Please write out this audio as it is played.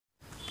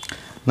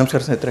ನಮಸ್ಕಾರ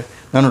ಸ್ನೇಹಿತರೆ,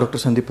 ನಾನು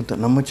ಡಾಕ್ಟರ್ ಸಂದೀಪ್ ಅಂತ.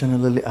 ನಮ್ಮ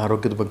ಚಾನಲಲ್ಲಿ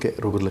ಆರೋಗ್ಯದ ಬಗ್ಗೆ,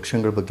 ರೋಗದ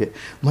ಲಕ್ಷಣಗಳ ಬಗ್ಗೆ,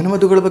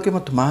 ಮನೆಮದ್ದುಗಳ ಬಗ್ಗೆ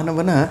ಮತ್ತು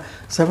ಮಾನವನ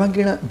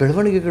ಸರ್ವಾಂಗೀಣ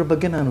ಬೆಳವಣಿಗೆಗಳ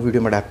ಬಗ್ಗೆ ನಾನು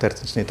ವೀಡಿಯೋ ಮಾಡಿ ಆಗ್ತಾ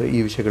ಇರ್ತೀನಿ ಸ್ನೇಹಿತರೆ. ಈ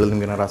ವಿಷಯಗಳಲ್ಲಿ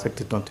ನಿಮಗೆ ಏನಾರು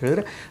ಆಸಕ್ತಿ ಇತ್ತು ಅಂತ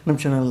ಹೇಳಿದ್ರೆ ನಮ್ಮ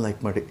ಚಾನಲ್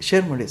ಲೈಕ್ ಮಾಡಿ,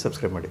 ಶೇರ್ ಮಾಡಿ,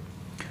 ಸಬ್ಸ್ಕ್ರೈಬ್ ಮಾಡಿ.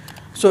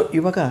 ಸೊ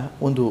ಇವಾಗ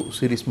ಒಂದು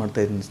ಸೀರೀಸ್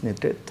ಮಾಡ್ತಾಯಿದ್ದೀನಿ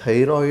ಸ್ನೇಹಿತರೆ,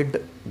 ಥೈರಾಯ್ಡ್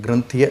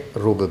ಗ್ರಂಥಿಯ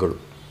ರೋಗಗಳು.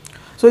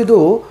 ಸೊ ಇದು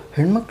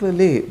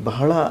ಹೆಣ್ಮಕ್ಳಲ್ಲಿ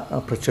ಬಹಳ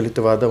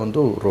ಪ್ರಚಲಿತವಾದ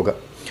ಒಂದು ರೋಗ.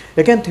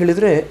 ಯಾಕೆ ಅಂತ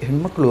ಹೇಳಿದರೆ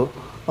ಹೆಣ್ಮಕ್ಳು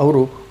ಅವರು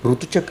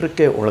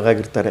ಋತುಚಕ್ರಕ್ಕೆ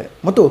ಒಳಗಾಗಿರ್ತಾರೆ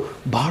ಮತ್ತು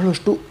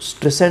ಬಹಳಷ್ಟು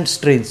ಸ್ಟ್ರೆಸ್ ಆ್ಯಂಡ್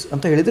ಸ್ಟ್ರೈನ್ಸ್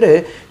ಅಂತ ಹೇಳಿದರೆ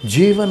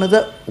ಜೀವನದ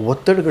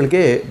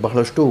ಒತ್ತಡಗಳಿಗೆ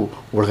ಬಹಳಷ್ಟು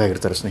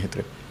ಒಳಗಾಗಿರ್ತಾರೆ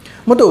ಸ್ನೇಹಿತರೆ.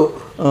 ಮತ್ತು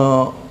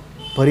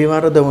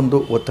ಪರಿವಾರದ ಒಂದು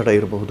ಒತ್ತಡ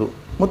ಇರಬಹುದು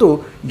ಮತ್ತು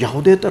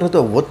ಯಾವುದೇ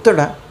ಥರದ ಒತ್ತಡ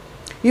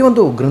ಈ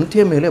ಒಂದು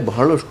ಗ್ರಂಥಿಯ ಮೇಲೆ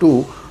ಬಹಳಷ್ಟು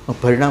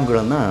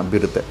ಪರಿಣಾಮಗಳನ್ನು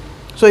ಬೀರುತ್ತೆ.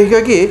 ಸೊ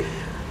ಹೀಗಾಗಿ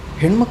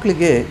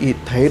ಹೆಣ್ಮಕ್ಳಿಗೆ ಈ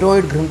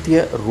ಥೈರಾಯ್ಡ್ ಗ್ರಂಥಿಯ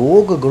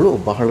ರೋಗಗಳು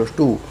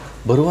ಬಹಳಷ್ಟು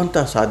ಬರುವಂಥ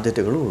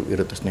ಸಾಧ್ಯತೆಗಳು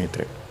ಇರುತ್ತೆ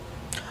ಸ್ನೇಹಿತರೆ.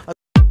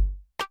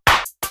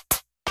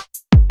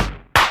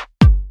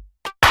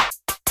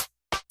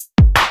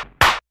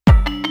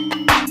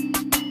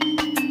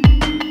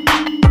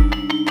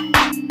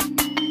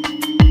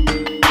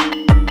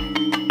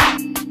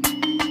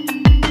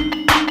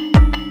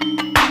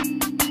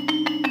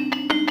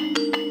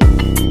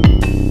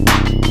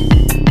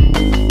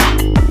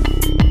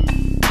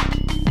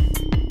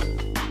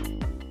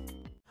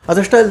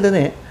 ಅದಷ್ಟೇ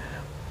ಅಲ್ಲದೆ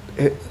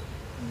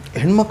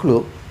ಹೆಣ್ಮಕ್ಳು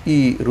ಈ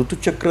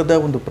ಋತುಚಕ್ರದ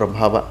ಒಂದು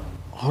ಪ್ರಭಾವ,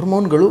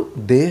 ಹಾರ್ಮೋನ್ಗಳು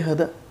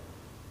ದೇಹದ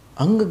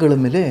ಅಂಗಗಳ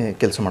ಮೇಲೆ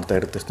ಕೆಲಸ ಮಾಡ್ತಾ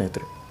ಇರುತ್ತೆ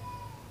ಸ್ನೇಹಿತರೆ.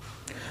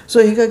 ಸೊ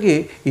ಹೀಗಾಗಿ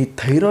ಈ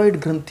ಥೈರಾಯ್ಡ್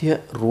ಗ್ರಂಥಿಯ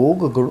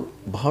ರೋಗಗಳು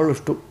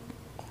ಬಹಳಷ್ಟು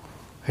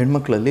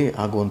ಹೆಣ್ಮಕ್ಳಲ್ಲಿ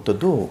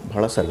ಆಗುವಂಥದ್ದು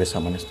ಬಹಳ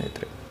ಸರ್ವೇಸಾಮಾನ್ಯ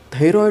ಸ್ನೇಹಿತರೆ.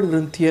 ಥೈರಾಯ್ಡ್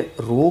ಗ್ರಂಥಿಯ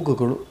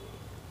ರೋಗಗಳು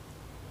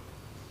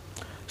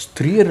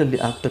ಸ್ತ್ರೀಯರಲ್ಲಿ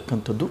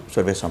ಆಗ್ತಕ್ಕಂಥದ್ದು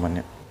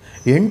ಸರ್ವೇಸಾಮಾನ್ಯ.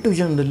 8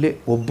 ಜನರಲ್ಲಿ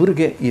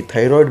ಒಬ್ಬರಿಗೆ ಈ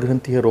ಥೈರಾಯ್ಡ್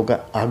ಗ್ರಂಥಿಯ ರೋಗ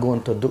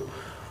ಆಗುವಂಥದ್ದು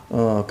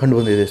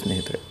ಕಂಡುಬಂದಿದೆ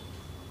ಸ್ನೇಹಿತರೆ.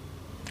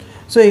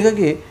 ಸೊ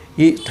ಹೀಗಾಗಿ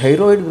ಈ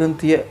ಥೈರಾಯ್ಡ್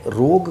ಗ್ರಂಥಿಯ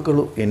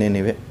ರೋಗಗಳು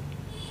ಏನೇನಿವೆ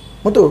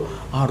ಮತ್ತು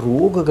ಆ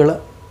ರೋಗಗಳ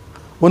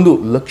ಒಂದು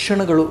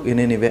ಲಕ್ಷಣಗಳು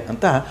ಏನೇನಿವೆ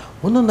ಅಂತ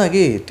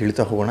ಒಂದೊಂದಾಗಿ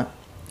ತಿಳಿತಾ ಹೋಗೋಣ.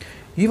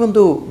 ಈ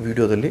ಒಂದು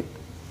ವಿಡಿಯೋದಲ್ಲಿ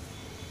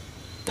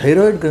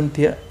ಥೈರಾಯ್ಡ್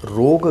ಗ್ರಂಥಿಯ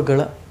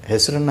ರೋಗಗಳ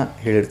ಹೆಸರನ್ನು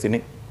ಹೇಳಿರ್ತೀನಿ.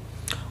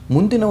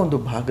 ಮುಂದಿನ ಒಂದು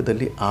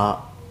ಭಾಗದಲ್ಲಿ ಆ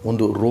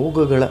ಒಂದು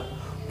ರೋಗಗಳ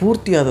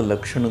ಪೂರ್ತಿಯಾದ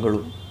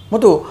ಲಕ್ಷಣಗಳು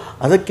ಮತ್ತು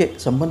ಅದಕ್ಕೆ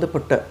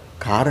ಸಂಬಂಧಪಟ್ಟ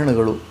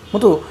ಕಾರಣಗಳು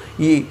ಮತ್ತು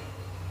ಈ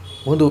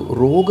ಒಂದು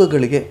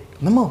ರೋಗಗಳಿಗೆ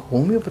ನಮ್ಮ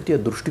ಹೋಮಿಯೋಪತಿಯ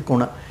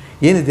ದೃಷ್ಟಿಕೋನ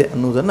ಏನಿದೆ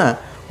ಅನ್ನೋದನ್ನು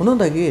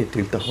ಒಂದೊಂದಾಗಿ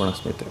ತಿಳಿತಾ ಹೋಗೋಣ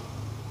ಸ್ನೇಹಿತರೆ.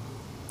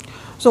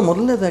 ಸೊ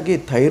ಮೊದಲನೇದಾಗಿ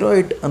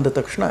ಥೈರಾಯ್ಡ್ ಅಂದ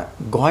ತಕ್ಷಣ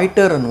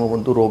ಗಾಯ್ಟರ್ ಅನ್ನುವ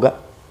ಒಂದು ರೋಗ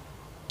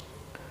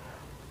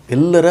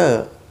ಎಲ್ಲರ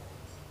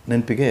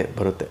ನೆನಪಿಗೆ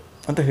ಬರುತ್ತೆ.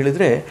 ಅಂತ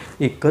ಹೇಳಿದರೆ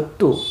ಈ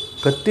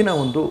ಕತ್ತಿನ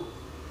ಒಂದು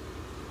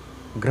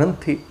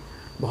ಗ್ರಂಥಿ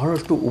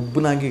ಬಹಳಷ್ಟು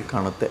ಉಬ್ಬನಾಗಿ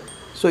ಕಾಣುತ್ತೆ.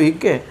 ಸೊ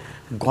ಹೀಗೆ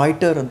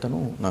ಗಾಯ್ಟರ್ ಅಂತಲೂ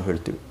ನಾವು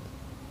ಹೇಳ್ತೀವಿ.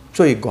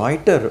 ಸೊ ಈ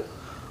ಗಾಯ್ಟರ್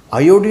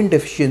ಅಯೋಡಿನ್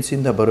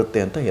ಡೆಫಿಷಿಯನ್ಸಿಯಿಂದ ಬರುತ್ತೆ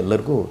ಅಂತ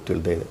ಎಲ್ಲರಿಗೂ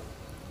ತಿಳಿದೇ ಇದೆ.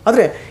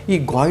 ಆದರೆ ಈ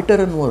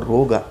ಗಾಯ್ಟರ್ ಅನ್ನುವ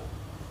ರೋಗ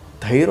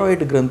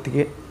ಥೈರಾಯ್ಡ್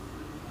ಗ್ರಂಥಿಗೆ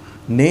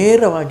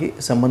ನೇರವಾಗಿ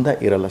ಸಂಬಂಧ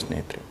ಇರಲ್ಲ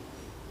ಸ್ನೇಹಿತರೆ.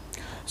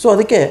 ಸೊ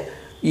ಅದಕ್ಕೆ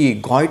ಈ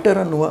ಗಾಯ್ಟರ್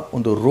ಅನ್ನುವ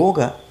ಒಂದು ರೋಗ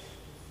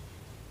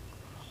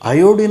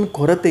ಅಯೋಡಿನ್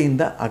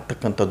ಕೊರತೆಯಿಂದ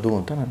ಆಗ್ತಕ್ಕಂಥದ್ದು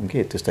ಅಂತ ನನಗೆ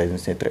ಎತ್ತಿಸ್ತಾ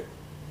ಇದ್ದೀನಿ ಸ್ನೇಹಿತರೆ.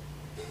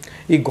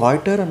 ಈ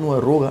ಗಾಯ್ಟರ್ ಅನ್ನುವ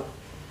ರೋಗ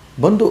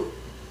ಬಂದು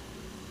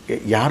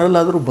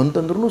ಯಾರಲ್ಲಾದರೂ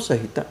ಬಂತಂದ್ರೂ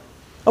ಸಹಿತ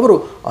ಅವರು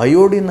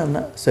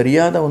ಅಯೋಡಿನನ್ನು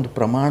ಸರಿಯಾದ ಒಂದು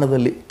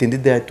ಪ್ರಮಾಣದಲ್ಲಿ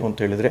ತಿಂದಿದ್ದೇ ಆಯಿತು ಅಂತ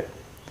ಹೇಳಿದರೆ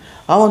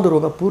ಆ ಒಂದು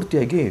ರೋಗ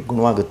ಪೂರ್ತಿಯಾಗಿ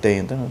ಗುಣವಾಗುತ್ತೆ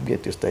ಅಂತ ನಮಗೆ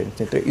ತಿಳಿಸ್ತಾ ಇದ್ದೀನಿ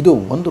ಸ್ನೇಹಿತರೆ. ಇದು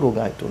ಒಂದು ರೋಗ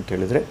ಆಯಿತು ಅಂತ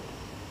ಹೇಳಿದರೆ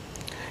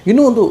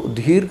ಇನ್ನೂ ಒಂದು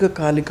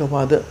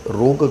ದೀರ್ಘಕಾಲಿಕವಾದ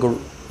ರೋಗಗಳು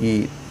ಈ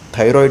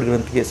ಥೈರಾಯ್ಡ್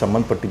ಗ್ರಂಥಿಗೆ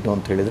ಸಂಬಂಧಪಟ್ಟಿದ್ದು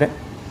ಅಂತ ಹೇಳಿದರೆ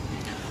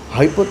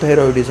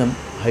ಹೈಪೋಥೈರಾಯ್ಡಿಸಮ್,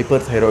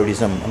 ಹೈಪರ್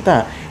ಥೈರಾಯ್ಡಿಸಮ್ ಅಂತ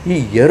ಈ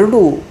ಎರಡು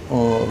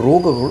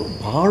ರೋಗಗಳು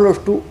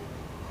ಬಹಳಷ್ಟು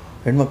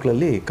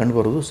ಹೆಣ್ಮಕ್ಳಲ್ಲಿ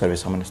ಕಂಡುಬರೋದು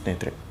ಸರ್ವೇಸಾಮಾನ್ಯ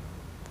ಸ್ನೇಹಿತರೆ.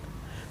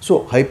 ಸೊ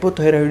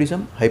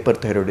ಹೈಪೋಥೈರಾಯ್ಡಿಸಮ್, ಹೈಪರ್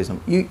ಥೈರಾಯ್ಡಿಸಮ್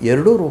ಈ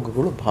ಎರಡೂ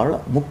ರೋಗಗಳು ಬಹಳ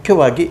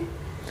ಮುಖ್ಯವಾಗಿ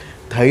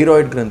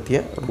ಥೈರಾಯ್ಡ್ ಗ್ರಂಥಿಯ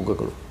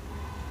ರೋಗಗಳು.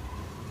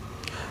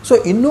 ಸೊ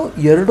ಇನ್ನೂ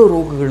 2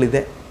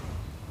 ರೋಗಗಳಿದೆ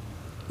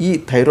ಈ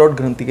ಥೈರಾಯ್ಡ್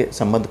ಗ್ರಂಥಿಗೆ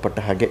ಸಂಬಂಧಪಟ್ಟ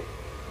ಹಾಗೆ.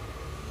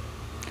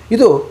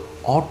 ಇದು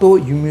ಆಟೋ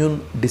ಇಮ್ಯೂನ್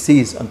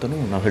ಡಿಸೀಸ್ ಅಂತಲೂ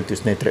ನಾವು ಹೇಳ್ತೀವಿ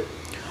ಸ್ನೇಹಿತರೆ.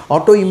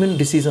 ಆಟೋ ಇಮ್ಯೂನ್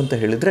ಡಿಸೀಸ್ ಅಂತ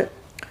ಹೇಳಿದರೆ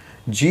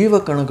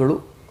ಜೀವಕಣಗಳು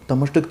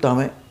ತಮ್ಮಷ್ಟಕ್ಕೆ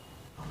ತಾವೇ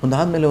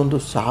ಒಂದಾದಮೇಲೆ ಒಂದು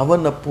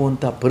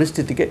ಸಾವನ್ನಪ್ಪುವಂಥ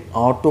ಪರಿಸ್ಥಿತಿಗೆ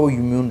ಆಟೋ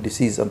ಇಮ್ಯೂನ್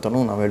ಡಿಸೀಸ್ ಅಂತಲೂ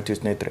ನಾವು ಹೇಳ್ತೀವಿ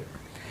ಸ್ನೇಹಿತರೆ.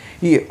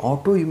 ಈ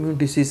ಆಟೋ ಇಮ್ಯೂನ್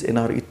ಡಿಸೀಸ್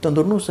ಏನಾದ್ರು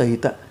ಇತ್ತಂದ್ರೂ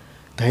ಸಹಿತ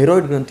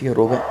ಥೈರಾಯ್ಡ್ ಗ್ರಂಥಿಯ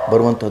ರೋಗ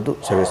ಬರುವಂಥದ್ದು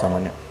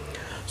ಸರ್ವೇಸಾಮಾನ್ಯ.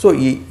 ಸೊ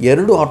ಈ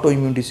 2 ಆಟೋ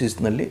ಇಮ್ಯೂನ್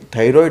ಡಿಸೀಸ್ನಲ್ಲಿ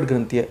ಥೈರಾಯ್ಡ್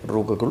ಗ್ರಂಥಿಯ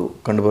ರೋಗಗಳು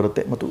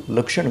ಕಂಡುಬರುತ್ತೆ ಮತ್ತು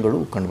ಲಕ್ಷಣಗಳು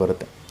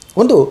ಕಂಡುಬರುತ್ತೆ.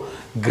 ಒಂದು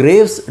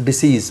ಗ್ರೇವ್ಸ್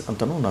ಡಿಸೀಸ್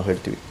ಅಂತಲೂ ನಾವು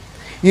ಹೇಳ್ತೀವಿ.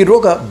 ಈ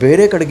ರೋಗ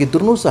ಬೇರೆ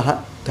ಕಡೆಗಿದ್ದರೂ ಸಹ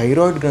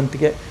ಥೈರಾಯ್ಡ್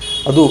ಗ್ರಂಥಿಗೆ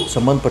ಅದು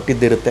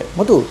ಸಂಬಂಧಪಟ್ಟಿದ್ದಿರುತ್ತೆ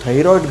ಮತ್ತು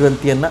ಥೈರಾಯ್ಡ್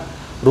ಗ್ರಂಥಿಯನ್ನು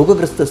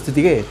ರೋಗಗ್ರಸ್ತ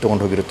ಸ್ಥಿತಿಗೆ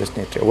ತೊಗೊಂಡೋಗಿರುತ್ತೆ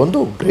ಸ್ನೇಹಿತರೆ. ಒಂದು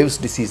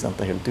ಗ್ರೇವ್ಸ್ ಡಿಸೀಸ್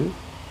ಅಂತ ಹೇಳ್ತೀವಿ.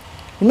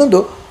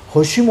 ಇನ್ನೊಂದು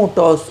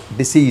ಹೊಶಿಮೋಟಾಸ್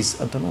ಡಿಸೀಸ್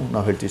ಅಂತಲೂ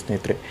ನಾವು ಹೇಳ್ತೀವಿ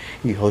ಸ್ನೇಹಿತರೆ.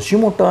 ಈ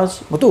ಹೊಶಿಮೋಟಾಸ್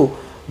ಮತ್ತು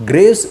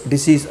ಗ್ರೇವ್ಸ್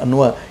ಡಿಸೀಸ್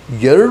ಅನ್ನುವ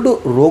 2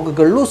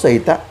 ರೋಗಗಳೂ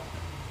ಸಹಿತ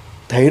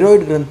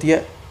ಥೈರಾಯ್ಡ್ ಗ್ರಂಥಿಯ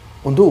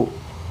ಒಂದು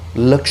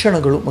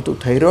ಲಕ್ಷಣಗಳು ಮತ್ತು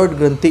ಥೈರಾಯ್ಡ್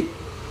ಗ್ರಂಥಿ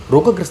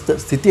ರೋಗಗ್ರಸ್ತ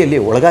ಸ್ಥಿತಿಯಲ್ಲಿ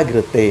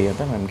ಒಳಗಾಗಿರುತ್ತೆ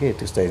ಅಂತ ನಮಗೆ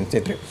ತಿಳಿಸ್ತಾ ಇದ್ದೀನಿ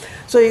ಸ್ನೇಹಿತರೆ.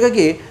 ಸೊ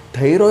ಹೀಗಾಗಿ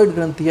ಥೈರಾಯ್ಡ್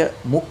ಗ್ರಂಥಿಯ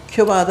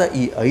ಮುಖ್ಯವಾದ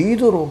ಈ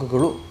 5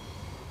 ರೋಗಗಳು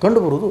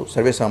ಕಂಡುಬರುವುದು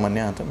ಸರ್ವೇ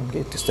ಸಾಮಾನ್ಯ ಅಂತ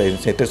ನಮಗೆ ತಿಳಿಸ್ತಾ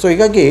ಇದ್ದೀನಿ ಸ್ನೇಹಿತರೆ. ಸೊ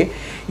ಹೀಗಾಗಿ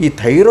ಈ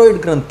ಥೈರಾಯ್ಡ್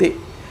ಗ್ರಂಥಿ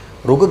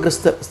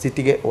ರೋಗಗ್ರಸ್ತ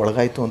ಸ್ಥಿತಿಗೆ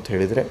ಒಳಗಾಯಿತು ಅಂತ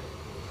ಹೇಳಿದರೆ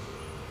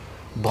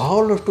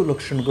ಬಹಳಷ್ಟು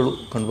ಲಕ್ಷಣಗಳು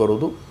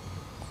ಕಂಡುಬರೋದು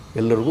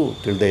ಎಲ್ಲರಿಗೂ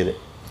ತಿಳಿದೇ ಇದೆ.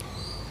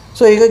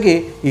 ಸೊ ಹೀಗಾಗಿ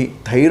ಈ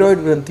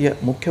ಥೈರಾಯ್ಡ್ ಗ್ರಂಥಿಯ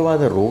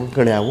ಮುಖ್ಯವಾದ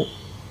ರೋಗಗಳ್ಯಾವು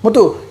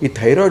ಮತ್ತು ಈ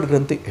ಥೈರಾಯ್ಡ್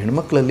ಗ್ರಂಥಿ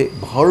ಹೆಣ್ಮಕ್ಳಲ್ಲಿ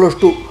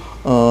ಬಹಳಷ್ಟು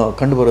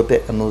ಕಂಡುಬರುತ್ತೆ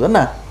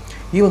ಅನ್ನೋದನ್ನು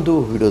ಈ ಒಂದು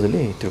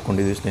ವಿಡಿಯೋದಲ್ಲಿ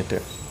ತಿಳ್ಕೊಂಡಿದ್ದೀವಿ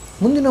ಸ್ನೇಹಿತರೆ.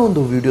 ಮುಂದಿನ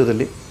ಒಂದು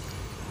ವಿಡಿಯೋದಲ್ಲಿ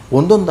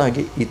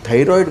ಒಂದೊಂದಾಗಿ ಈ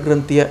ಥೈರಾಯ್ಡ್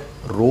ಗ್ರಂಥಿಯ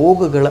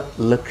ರೋಗಗಳ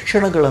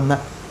ಲಕ್ಷಣಗಳನ್ನು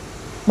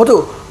ಮತ್ತು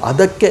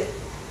ಅದಕ್ಕೆ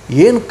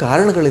ಏನು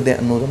ಕಾರಣಗಳಿದೆ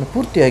ಅನ್ನೋದನ್ನು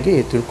ಪೂರ್ತಿಯಾಗಿ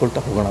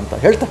ತಿಳ್ಕೊಳ್ತಾ ಹೋಗೋಣ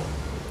ಅಂತ ಹೇಳ್ತಾ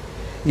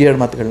ಈ ಎರಡು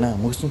ಮಾತುಗಳನ್ನ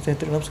ಮುಗಿಸ್ತೀನಿ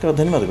ಸ್ನೇಹಿತರೆ. ನಮಸ್ಕಾರ,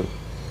 ಧನ್ಯವಾದಗಳು.